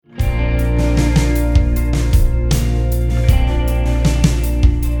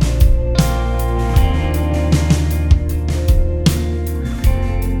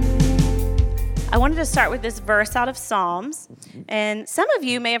start with this verse out of Psalms. And some of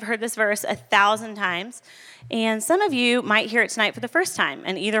you may have heard this verse 1,000 times, and some of you might hear it tonight for the first time.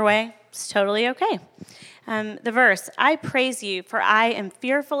 And either way, it's totally okay. The verse, I praise you, for I am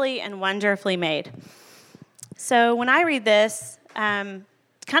fearfully and wonderfully made. So when I read this, kind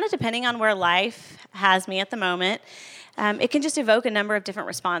of depending on where life has me at the moment, it can just evoke a number of different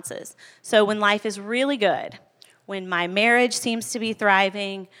responses. So when life is really good, when my marriage seems to be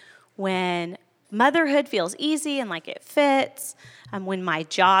thriving, when motherhood feels easy and like it fits, when my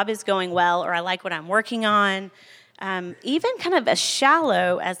job is going well or I like what I'm working on, even kind of as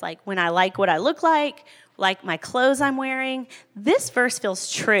shallow as like when I like what I look like my clothes I'm wearing, this verse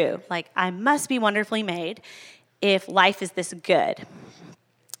feels true. Like I must be wonderfully made if life is this good.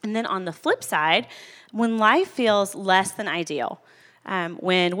 And then on the flip side, when life feels less than ideal,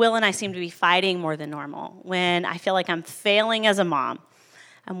 when Will and I seem to be fighting more than normal, when I feel like I'm failing as a mom,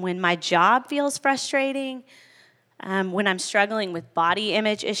 when my job feels frustrating, when I'm struggling with body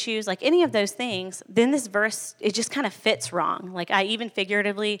image issues, like any of those things, then this verse, it just kind of fits wrong. Like I even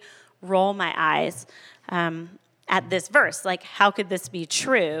figuratively roll my eyes at this verse. Like, how could this be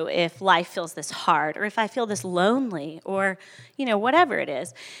true if life feels this hard, or if I feel this lonely, or, whatever it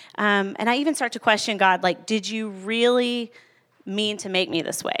is. And I even start to question God, like, did you really mean to make me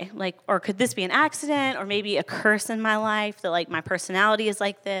this way? Like, or could this be an accident, or maybe a curse in my life that, like, my personality is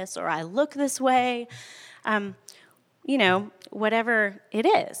like this, or I look this way, whatever it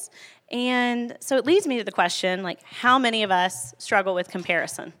is. And so it leads me to the question, like, how many of us struggle with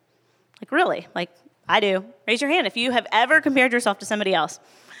comparison? Like, really? Like, I do. Raise your hand if you have ever compared yourself to somebody else.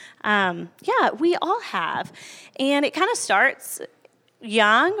 Yeah, we all have. And it kind of starts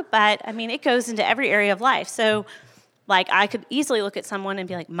young, but, it goes into every area of life. So, like, I could easily look at someone and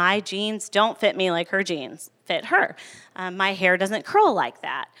be like, my jeans don't fit me like her jeans fit her. My hair doesn't curl like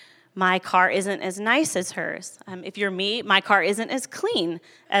that. My car isn't as nice as hers. If you're me, my car isn't as clean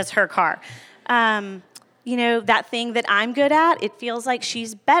as her car. That thing that I'm good at, it feels like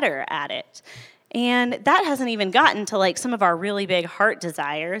she's better at it. And that hasn't even gotten to, like, some of our really big heart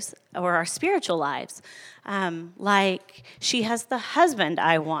desires or our spiritual lives. Like, she has the husband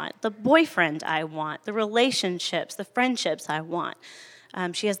I want, the boyfriend I want, the relationships, the friendships I want.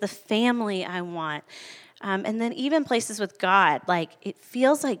 She has the family I want. And then even places with God, like, it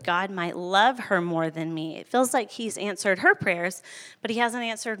feels like God might love her more than me. It feels like he's answered her prayers, but he hasn't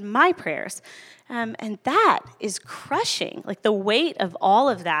answered my prayers. And that is crushing. Like, the weight of all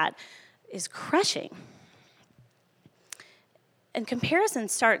of that is crushing. And comparison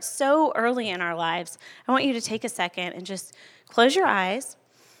starts so early in our lives. I want you to take a second and just close your eyes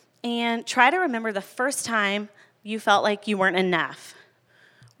and try to remember the first time you felt like you weren't enough,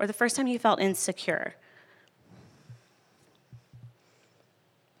 or the first time you felt insecure.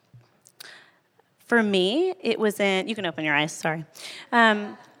 For me, it was you can open your eyes, sorry.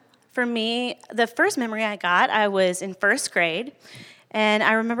 For me, the first memory I got, I was in first grade, and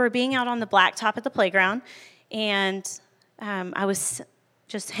I remember being out on the blacktop at the playground, and I was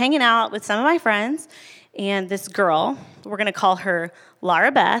just hanging out with some of my friends, and this girl, we're going to call her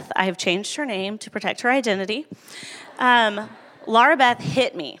Laura Beth. I have changed her name to protect her identity. Laura Beth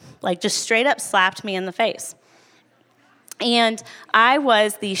hit me, like just straight up slapped me in the face. And I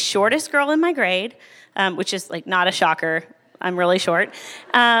was the shortest girl in my grade, which is like not a shocker. I'm really short.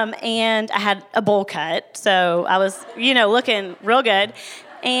 And I had a bowl cut, so I was, looking real good.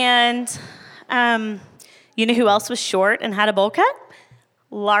 And you know who else was short and had a bowl cut?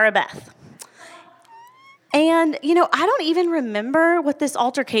 Laura Beth. And, I don't even remember what this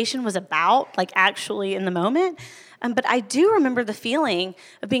altercation was about, like actually in the moment. But I do remember the feeling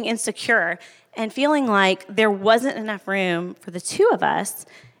of being insecure and feeling like there wasn't enough room for the two of us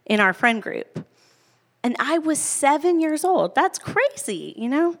in our friend group. And I was 7 years old. That's crazy,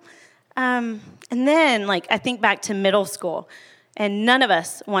 And then, I think back to middle school, and none of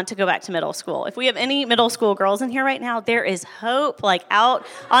us want to go back to middle school. If we have any middle school girls in here right now, there is hope, out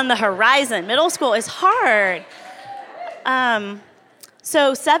on the horizon. Middle school is hard.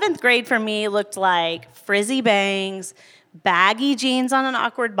 So 7th grade for me looked like frizzy bangs, baggy jeans on an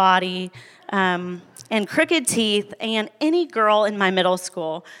awkward body, and crooked teeth, and any girl in my middle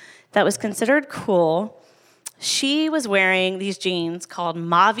school that was considered cool, she was wearing these jeans called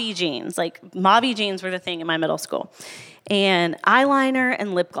mauve jeans. Like, mauve jeans were the thing in my middle school. And eyeliner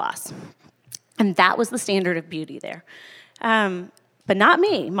and lip gloss. And that was the standard of beauty there. But not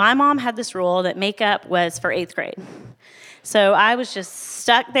me. My mom had this rule that makeup was for 8th grade. So I was just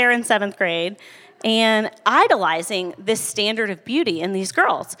stuck there in 7th grade and idolizing this standard of beauty in these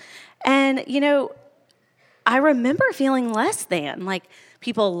girls. And, I remember feeling less than. Like,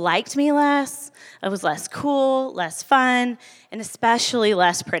 People liked me less. I was less cool, less fun, and especially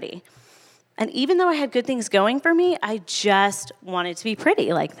less pretty. And even though I had good things going for me, I just wanted to be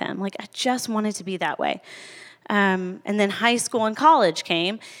pretty like them. Like, I just wanted to be that way. And then high school and college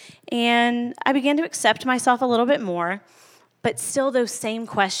came, and I began to accept myself a little bit more, but still those same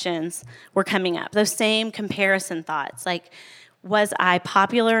questions were coming up, those same comparison thoughts. Like, was I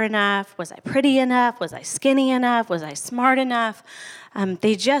popular enough? Was I pretty enough? Was I skinny enough? Was I smart enough?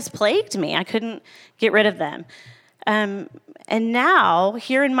 They just plagued me. I couldn't get rid of them. And now,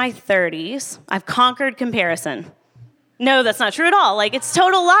 here in my 30s, I've conquered comparison. No, that's not true at all. Like, it's a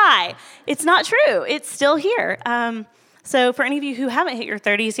total lie. It's not true. It's still here. So for any of you who haven't hit your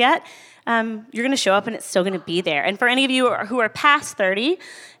 30s yet, you're going to show up and it's still going to be there. And for any of you who are past 30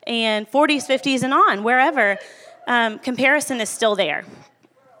 and 40s, 50s, and on, wherever, comparison is still there.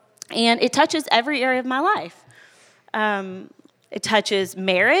 And it touches every area of my life. It touches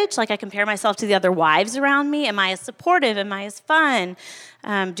marriage, like I compare myself to the other wives around me. Am I as supportive? Am I as fun?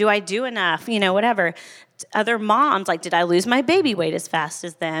 Do I do enough? Whatever. Other moms, like, did I lose my baby weight as fast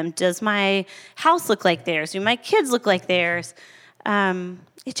as them? Does my house look like theirs? Do my kids look like theirs?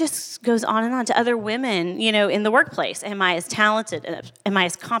 It just goes on and on. To other women, in the workplace. Am I as talented? Am I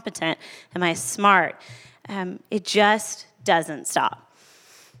as competent? Am I as smart? It just doesn't stop.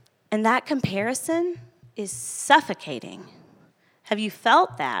 And that comparison is suffocating. Have you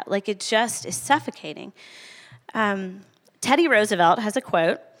felt that? Like, it just is suffocating. Teddy Roosevelt has a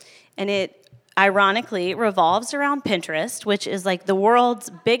quote, and it ironically revolves around Pinterest, which is like the world's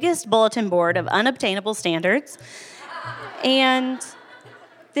biggest bulletin board of unobtainable standards. And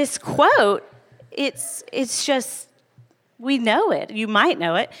this quote, it's just, we know it. You might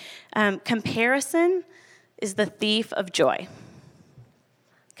know it. Comparison is the thief of joy.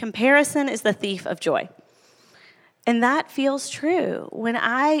 Comparison is the thief of joy. And that feels true. When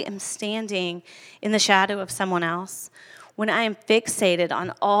I am standing in the shadow of someone else, when I am fixated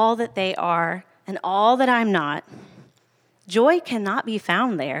on all that they are and all that I'm not, joy cannot be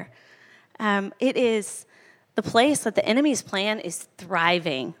found there. It is the place that the enemy's plan is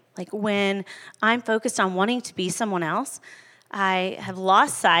thriving. Like, when I'm focused on wanting to be someone else, I have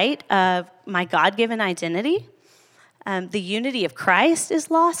lost sight of my God-given identity. The unity of Christ is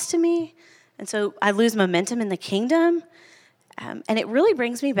lost to me. And so I lose momentum in the kingdom. And it really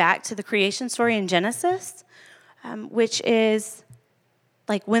brings me back to the creation story in Genesis, which is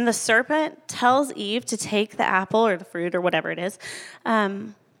like when the serpent tells Eve to take the apple or the fruit or whatever it is,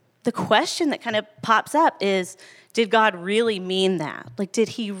 the question that kind of pops up is, did God really mean that? Like, did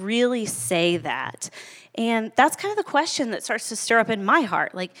he really say that? And that's kind of the question that starts to stir up in my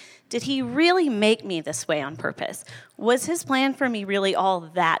heart. Like, did he really make me this way on purpose? Was his plan for me really all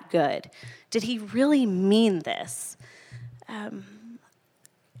that good? Did he really mean this?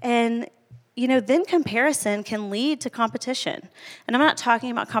 Then comparison can lead to competition. And I'm not talking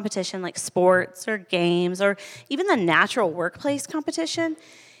about competition like sports or games or even the natural workplace competition.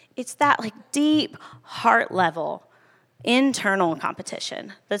 It's that like deep heart level internal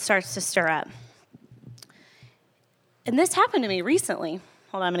competition that starts to stir up. And this happened to me recently.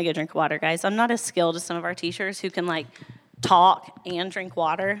 Hold on, I'm going to go drink water, guys. I'm not as skilled as some of our teachers who can like talk and drink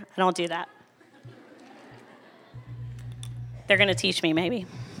water. I don't do that. They're going to teach me maybe.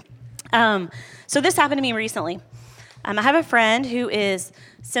 So this happened to me recently. I have a friend who is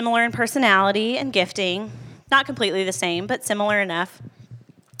similar in personality and gifting, not completely the same, but similar enough.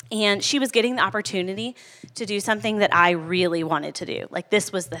 And she was getting the opportunity to do something that I really wanted to do. Like,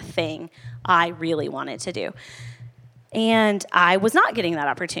 this was the thing I really wanted to do. And I was not getting that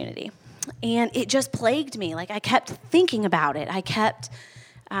opportunity. And it just plagued me. Like, I kept thinking about it. I kept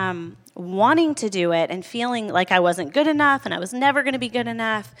wanting to do it and feeling like I wasn't good enough and I was never going to be good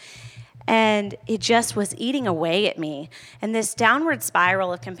enough. And it just was eating away at me. And this downward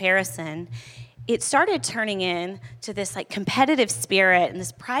spiral of comparison, it started turning into this like competitive spirit and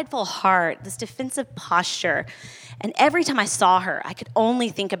this prideful heart, this defensive posture. And every time I saw her, I could only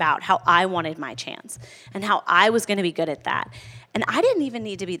think about how I wanted my chance and how I was going to be good at that. And I didn't even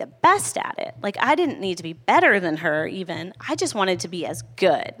need to be the best at it. Like, I didn't need to be better than her even. I just wanted to be as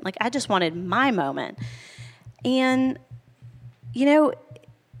good. Like, I just wanted my moment. And,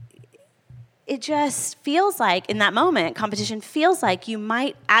 it just feels like in that moment, competition feels like you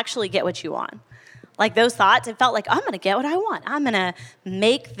might actually get what you want. Like, those thoughts, it felt like, I'm going to get what I want. I'm going to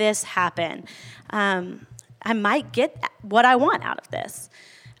make this happen. I might get what I want out of this.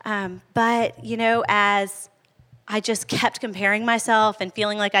 But, as I just kept comparing myself and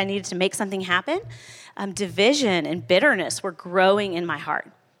feeling like I needed to make something happen, division and bitterness were growing in my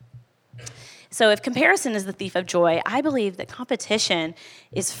heart. So if comparison is the thief of joy, I believe that competition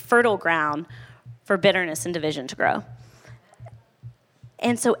is fertile ground for bitterness and division to grow.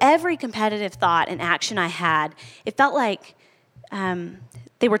 And so every competitive thought and action I had, it felt like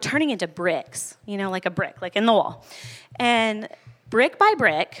they were turning into bricks, like a brick, like in the wall. And brick by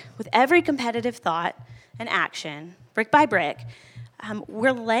brick, with every competitive thought and action, brick by brick,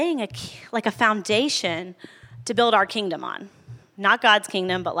 we're laying a foundation to build our kingdom on. Not God's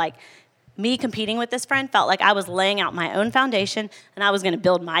kingdom, but like me competing with this friend felt like I was laying out my own foundation and I was going to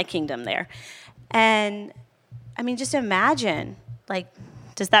build my kingdom there. And I mean, just imagine, like,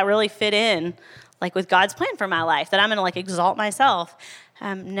 does that really fit in, like, with God's plan for my life, that I'm going to, like, exalt myself?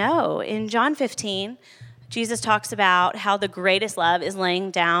 No. In John 15, Jesus talks about how the greatest love is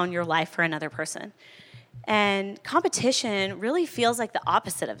laying down your life for another person. And competition really feels like the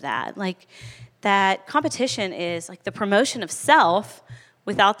opposite of that. Like, that competition is like the promotion of self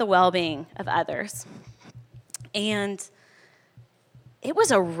without the well-being of others. And it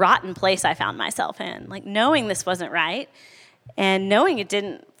was a rotten place I found myself in, like knowing this wasn't right and knowing it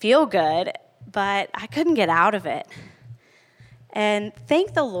didn't feel good, but I couldn't get out of it. And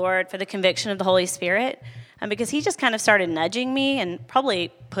thank the Lord for the conviction of the Holy Spirit, because he just kind of started nudging me and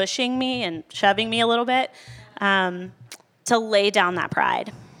probably pushing me and shoving me a little bit to lay down that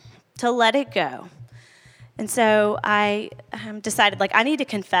pride, to let it go. And so I decided, like, I need to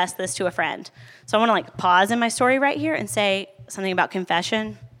confess this to a friend. So I want to, like, pause in my story right here and say something about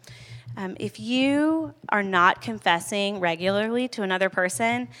confession. If you are not confessing regularly to another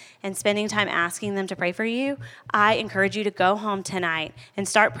person and spending time asking them to pray for you, I encourage you to go home tonight and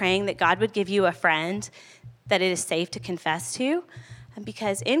start praying that God would give you a friend that it is safe to confess to.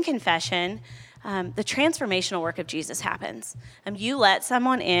 Because in confession, the transformational work of Jesus happens. You let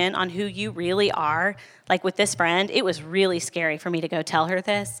someone in on who you really are. Like with this friend, it was really scary for me to go tell her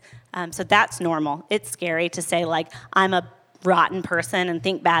this. So that's normal. It's scary to say, like, I'm a rotten person and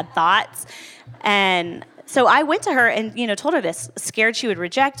think bad thoughts. And so I went to her and, told her this, scared she would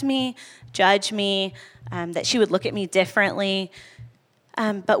reject me, judge me, that she would look at me differently.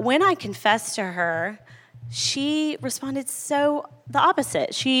 But when I confessed to her, she responded so the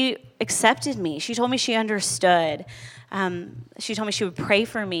opposite. She accepted me. She told me she understood. She told me she would pray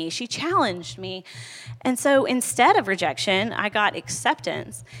for me. She challenged me. And so instead of rejection, I got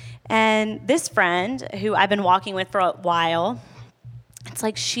acceptance. And this friend, who I've been walking with for a while, it's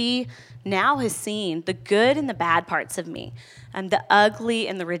like she now has seen the good and the bad parts of me, the ugly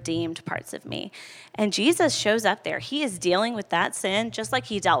and the redeemed parts of me. And Jesus shows up there. He is dealing with that sin just like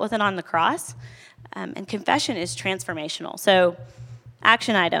he dealt with it on the cross. And confession is transformational. So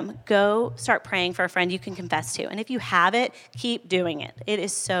action item, go start praying for a friend you can confess to. And if you have it, keep doing it. It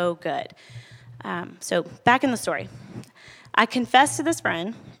is so good. So back in the story. I confessed to this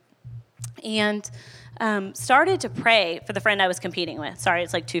friend and started to pray for the friend I was competing with. Sorry,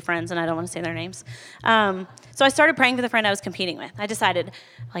 it's like two friends and I don't want to say their names. So I started praying for the friend I was competing with. I decided,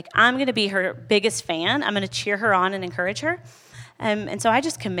 like, I'm going to be her biggest fan. I'm going to cheer her on and encourage her. And so I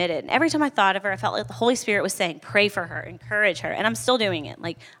just committed. And every time I thought of her, I felt like the Holy Spirit was saying, pray for her, encourage her. And I'm still doing it.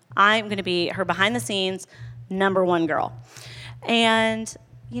 Like, I'm going to be her behind-the-scenes #1 girl. And,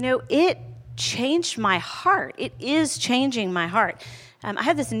 it changed my heart. It is changing my heart. I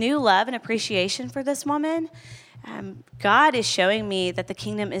have this new love and appreciation for this woman. God is showing me that the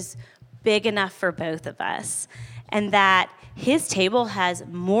kingdom is big enough for both of us and that his table has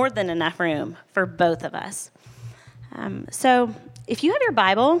more than enough room for both of us. So if you have your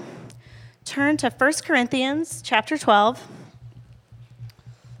Bible, turn to 1 Corinthians chapter 12.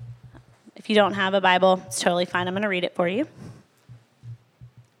 If you don't have a Bible, it's totally fine. I'm going to read it for you.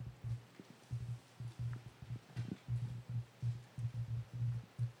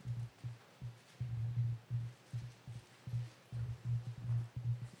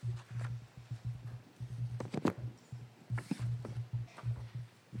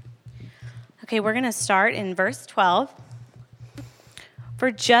 Okay, we're going to start in verse 12.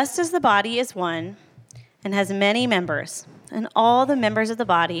 For just as the body is one and has many members, and all the members of the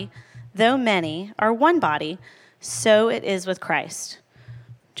body, though many, are one body, so it is with Christ.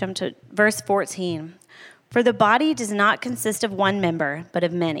 Jump to verse 14. For the body does not consist of one member, but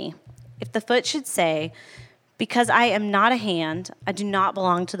of many. If the foot should say, because I am not a hand, I do not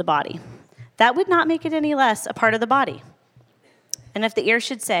belong to the body, that would not make it any less a part of the body. And if the ear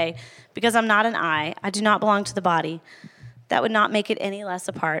should say, because I'm not an eye, I do not belong to the body, that would not make it any less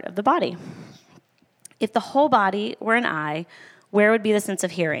a part of the body. If the whole body were an eye, where would be the sense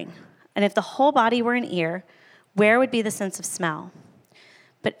of hearing? And if the whole body were an ear, where would be the sense of smell?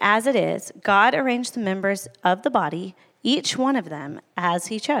 But as it is, God arranged the members of the body, each one of them, as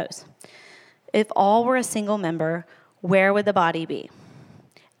he chose. If all were a single member, where would the body be?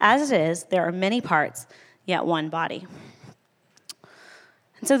 As it is, there are many parts, yet one body.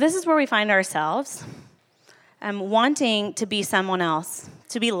 And so this is where we find ourselves, wanting to be someone else,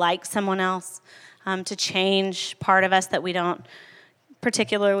 to be like someone else, to change part of us that we don't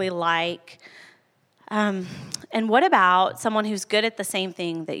particularly like. And what about someone who's good at the same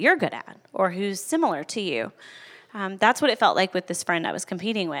thing that you're good at, or who's similar to you? That's what it felt like with this friend I was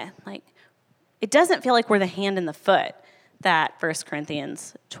competing with. Like, it doesn't feel like we're the hand and the foot that 1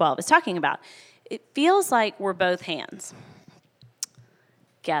 Corinthians 12 is talking about. It feels like we're both hands.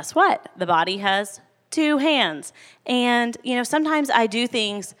 Guess what? The body has 2 hands. And, sometimes I do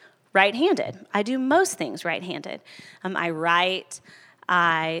things right-handed. I do most things right-handed. I write,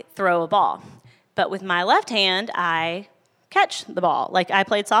 I throw a ball. But with my left hand, I catch the ball. Like, I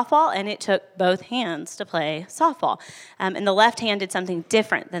played softball, and it took both hands to play softball. And the left hand did something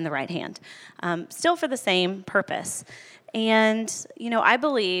different than the right hand, still for the same purpose. And, I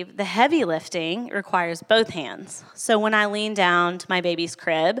believe the heavy lifting requires both hands. So when I lean down to my baby's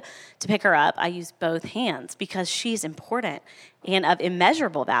crib to pick her up, I use both hands because she's important and of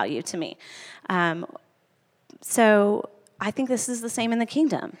immeasurable value to me. So I think this is the same in the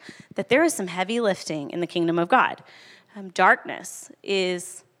kingdom, that there is some heavy lifting in the kingdom of God. Darkness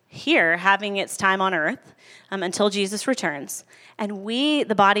is here having its time on earth until Jesus returns. And we,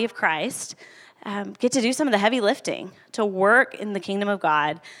 the body of Christ, get to do some of the heavy lifting, to work in the kingdom of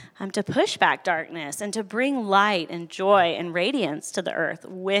God, to push back darkness and to bring light and joy and radiance to the earth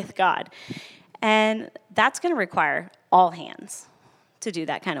with God. And that's going to require all hands to do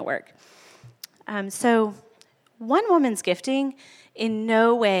that kind of work. So one woman's gifting in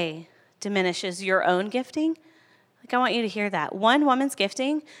no way diminishes your own gifting. Like, I want you to hear that. One woman's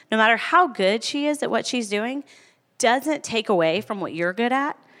gifting, no matter how good she is at what she's doing, doesn't take away from what you're good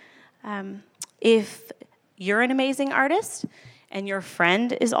at. If you're an amazing artist and your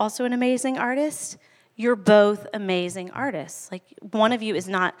friend is also an amazing artist, you're both amazing artists. Like, one of you is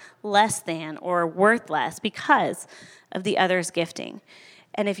not less than or worth less because of the other's gifting.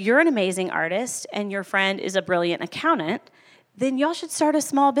 And if you're an amazing artist and your friend is a brilliant accountant, then y'all should start a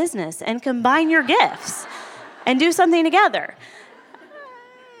small business and combine your gifts and do something together.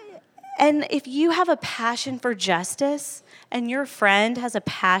 And if you have a passion for justice and your friend has a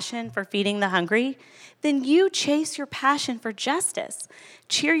passion for feeding the hungry, then you chase your passion for justice.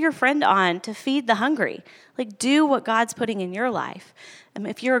 Cheer your friend on to feed the hungry. Like, do what God's putting in your life.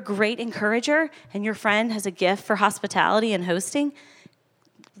 If you're a great encourager and your friend has a gift for hospitality and hosting,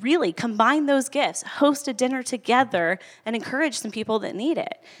 really combine those gifts. Host a dinner together and encourage some people that need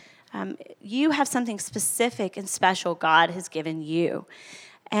it. You have something specific and special God has given you.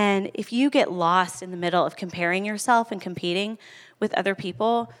 And if you get lost in the middle of comparing yourself and competing with other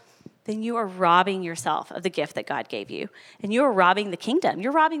people, then you are robbing yourself of the gift that God gave you. And you are robbing the kingdom.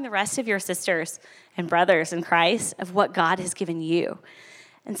 You're robbing the rest of your sisters and brothers in Christ of what God has given you.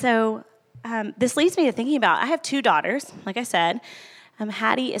 And so this leads me to thinking about, I have 2 daughters, like I said.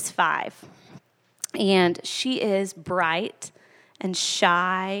 Hattie is 5. And she is bright and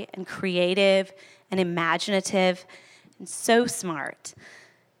shy and creative and imaginative and so smart.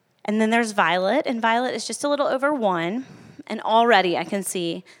 And then there's Violet, and Violet is just a little over 1, and already I can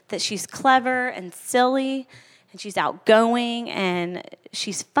see that she's clever and silly, and she's outgoing, and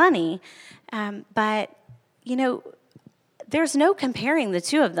she's funny, but, there's no comparing the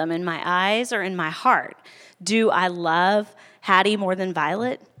 2 of them in my eyes or in my heart. Do I love Hattie more than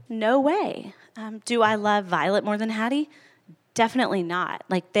Violet? No way. Do I love Violet more than Hattie? Definitely not.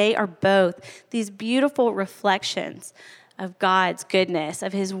 Like, they are both these beautiful reflections of God's goodness,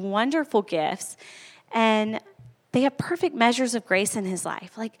 of his wonderful gifts, and they have perfect measures of grace in his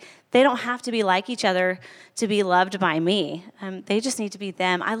life. Like, they don't have to be like each other to be loved by me. They just need to be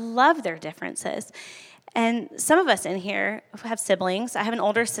them. I love their differences. And some of us in here have siblings. I have an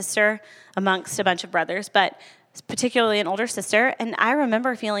older sister amongst a bunch of brothers, but particularly an older sister, and I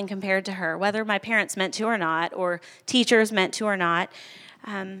remember feeling compared to her, whether my parents meant to or not, or teachers meant to or not.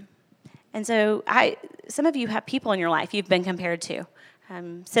 And so some of you have people in your life you've been compared to,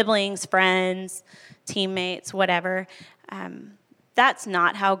 siblings, friends, teammates, whatever. That's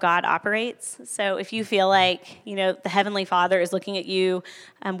not how God operates. So if you feel like, the Heavenly Father is looking at you,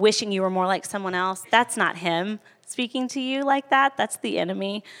 wishing you were more like someone else, that's not him speaking to you like that. That's the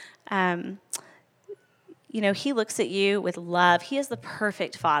enemy. He looks at you with love. He is the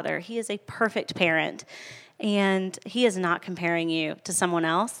perfect father. He is a perfect parent. And he is not comparing you to someone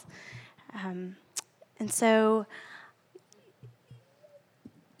else. And so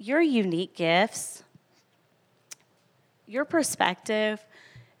your unique gifts, your perspective,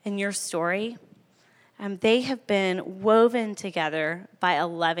 and your story They have been woven together by a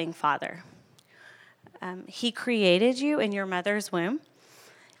loving Father. He created you in your mother's womb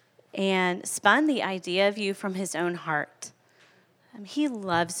and spun the idea of you from his own heart. He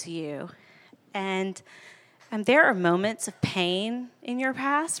loves you. And there are moments of pain in your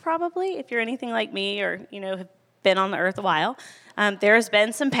past, probably, if you're anything like me or, have been on the earth a while. There's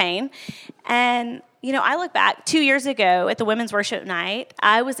been some pain. And, I look back 2 years ago at the women's worship night,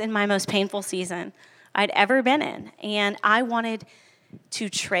 I was in my most painful season I'd ever been in. And I wanted to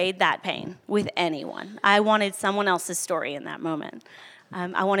trade that pain with anyone. I wanted someone else's story in that moment.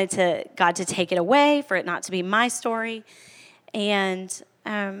 I wanted God to take it away, for it not to be my story. And,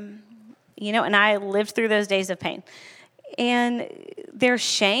 and I lived through those days of pain. And there's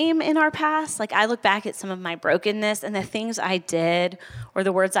shame in our past. Like, I look back at some of my brokenness and the things I did or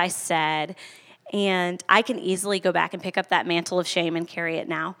the words I said, and I can easily go back and pick up that mantle of shame and carry it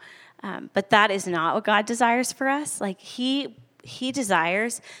now. But that is not what God desires for us. Like, He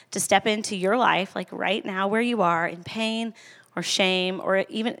desires to step into your life, like right now where you are, in pain or shame or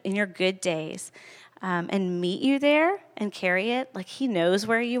even in your good days, and meet you there and carry it. Like, He knows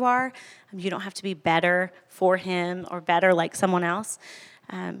where you are. You don't have to be better for Him or better like someone else.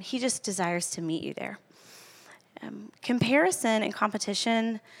 He just desires to meet you there. Comparison and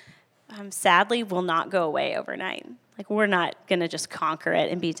competition, sadly, will not go away overnight. Like, we're not going to just conquer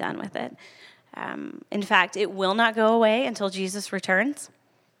it and be done with it. In fact, it will not go away until Jesus returns.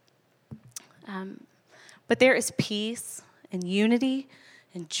 But there is peace and unity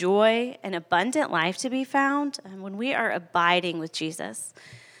and joy and abundant life to be found when we are abiding with Jesus.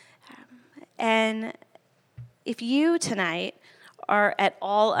 And if you tonight are at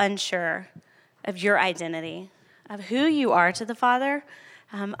all unsure of your identity, of who you are to the Father,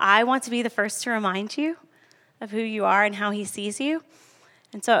 I want to be the first to remind you of who you are and how He sees you.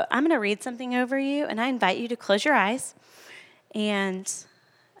 And so I'm going to read something over you, and I invite you to close your eyes and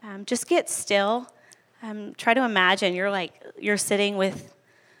just get still. Try to imagine you're sitting with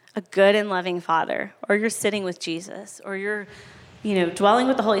a good and loving Father, or you're sitting with Jesus, or you're dwelling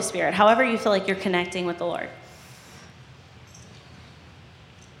with the Holy Spirit, however you feel like you're connecting with the Lord.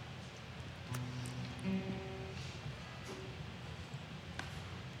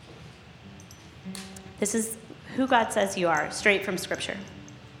 This is who God says you are, straight from Scripture.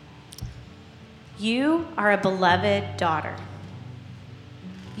 You are a beloved daughter.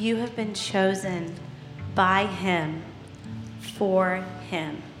 You have been chosen by Him for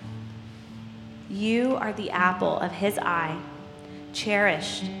Him. You are the apple of His eye,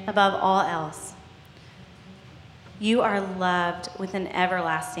 cherished above all else. You are loved with an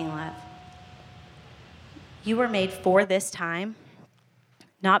everlasting love. You were made for this time,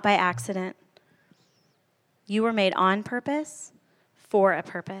 not by accident. You were made on purpose, for a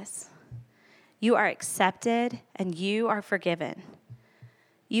purpose. You are accepted and you are forgiven.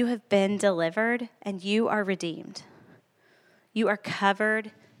 You have been delivered and you are redeemed. You are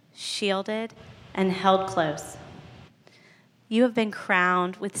covered, shielded, and held close. You have been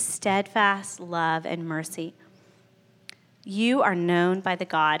crowned with steadfast love and mercy. You are known by the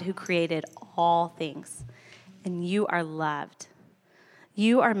God who created all things, and you are loved.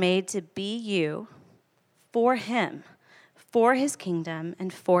 You are made to be you for Him, for His kingdom,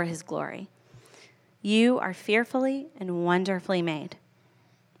 and for His glory. You are fearfully and wonderfully made.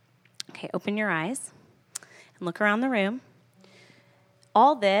 Okay, open your eyes and look around the room.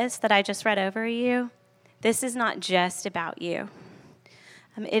 All this that I just read over you, this is not just about you.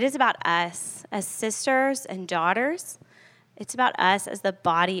 It is about us as sisters and daughters. It's about us as the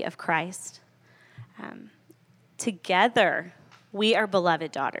body of Christ. Together, we are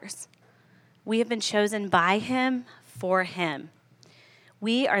beloved daughters. We have been chosen by Him for Him.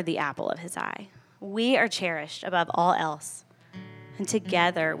 We are the apple of His eye. We are cherished above all else. And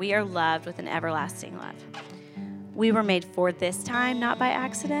together, we are loved with an everlasting love. We were made for this time, not by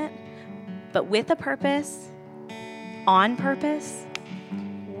accident, but with a purpose, on purpose.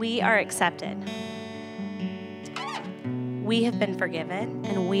 We are accepted. We have been forgiven,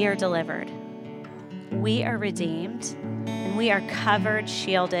 and we are delivered. We are redeemed, and we are covered,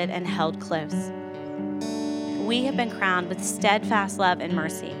 shielded, and held close. We have been crowned with steadfast love and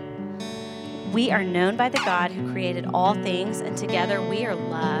mercy. We are known by the God who created all things, and together we are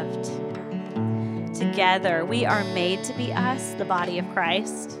loved. Together we are made to be us, the body of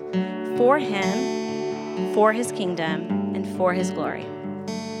Christ, for Him, for His kingdom, and for His glory.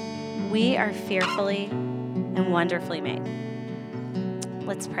 We are fearfully and wonderfully made.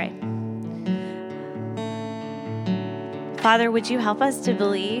 Let's pray. Father, would you help us to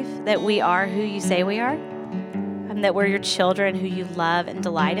believe that we are who you say we are, and that we're your children who you love and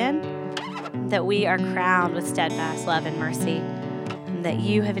delight in? that we are crowned with steadfast love and mercy, and that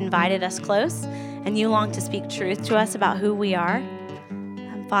you have invited us close, and you long to speak truth to us about who we are.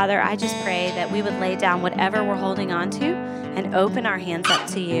 Father, I just pray that we would lay down whatever we're holding on to and open our hands up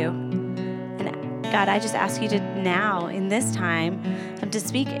to you. And God, I just ask you to now, in this time, to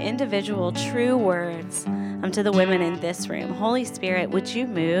speak individual true words to the women in this room. Holy Spirit, would you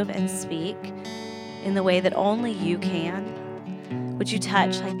move and speak in the way that only you can? Would you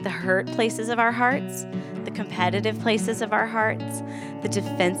touch like the hurt places of our hearts, the competitive places of our hearts, the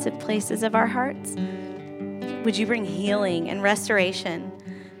defensive places of our hearts? Would you bring healing and restoration?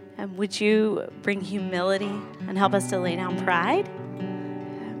 Would you bring humility and help us to lay down pride?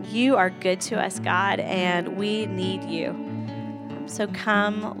 You are good to us, God, and we need you. So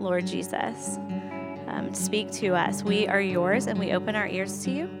come, Lord Jesus, speak to us. We are yours, and we open our ears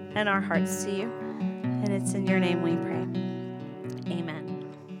to you and our hearts to you. And it's in your name we pray. Amen.